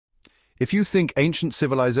If you think ancient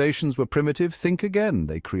civilizations were primitive, think again.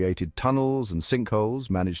 They created tunnels and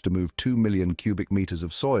sinkholes, managed to move 2 million cubic meters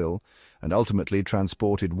of soil, and ultimately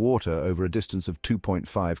transported water over a distance of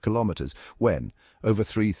 2.5 kilometers. When, over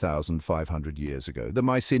 3,500 years ago, the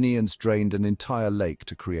Mycenaeans drained an entire lake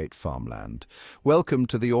to create farmland. Welcome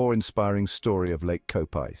to the awe-inspiring story of Lake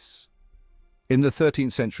Kopais. In the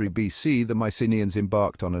 13th century BC, the Mycenaeans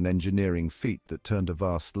embarked on an engineering feat that turned a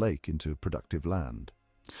vast lake into productive land.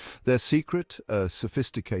 Their secret, a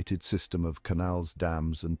sophisticated system of canals,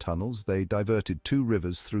 dams and tunnels, they diverted two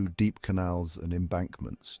rivers through deep canals and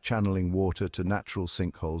embankments, channeling water to natural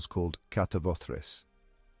sinkholes called catavothres.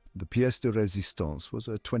 The pièce de résistance was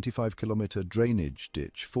a 25-kilometer drainage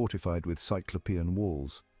ditch fortified with cyclopean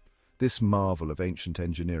walls. This marvel of ancient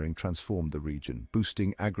engineering transformed the region,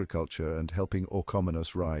 boosting agriculture and helping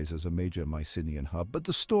Orchomenos rise as a major Mycenaean hub. But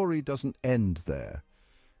the story doesn't end there.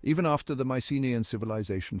 Even after the Mycenaean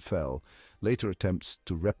civilization fell, later attempts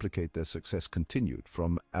to replicate their success continued,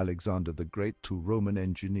 from Alexander the Great to Roman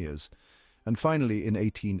engineers, and finally in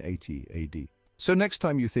 1880 AD. So next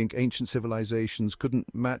time you think ancient civilizations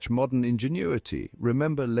couldn't match modern ingenuity,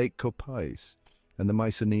 remember Lake Kopais and the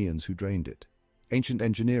Mycenaeans who drained it. Ancient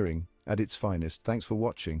engineering at its finest. Thanks for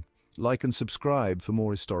watching. Like and subscribe for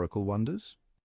more historical wonders.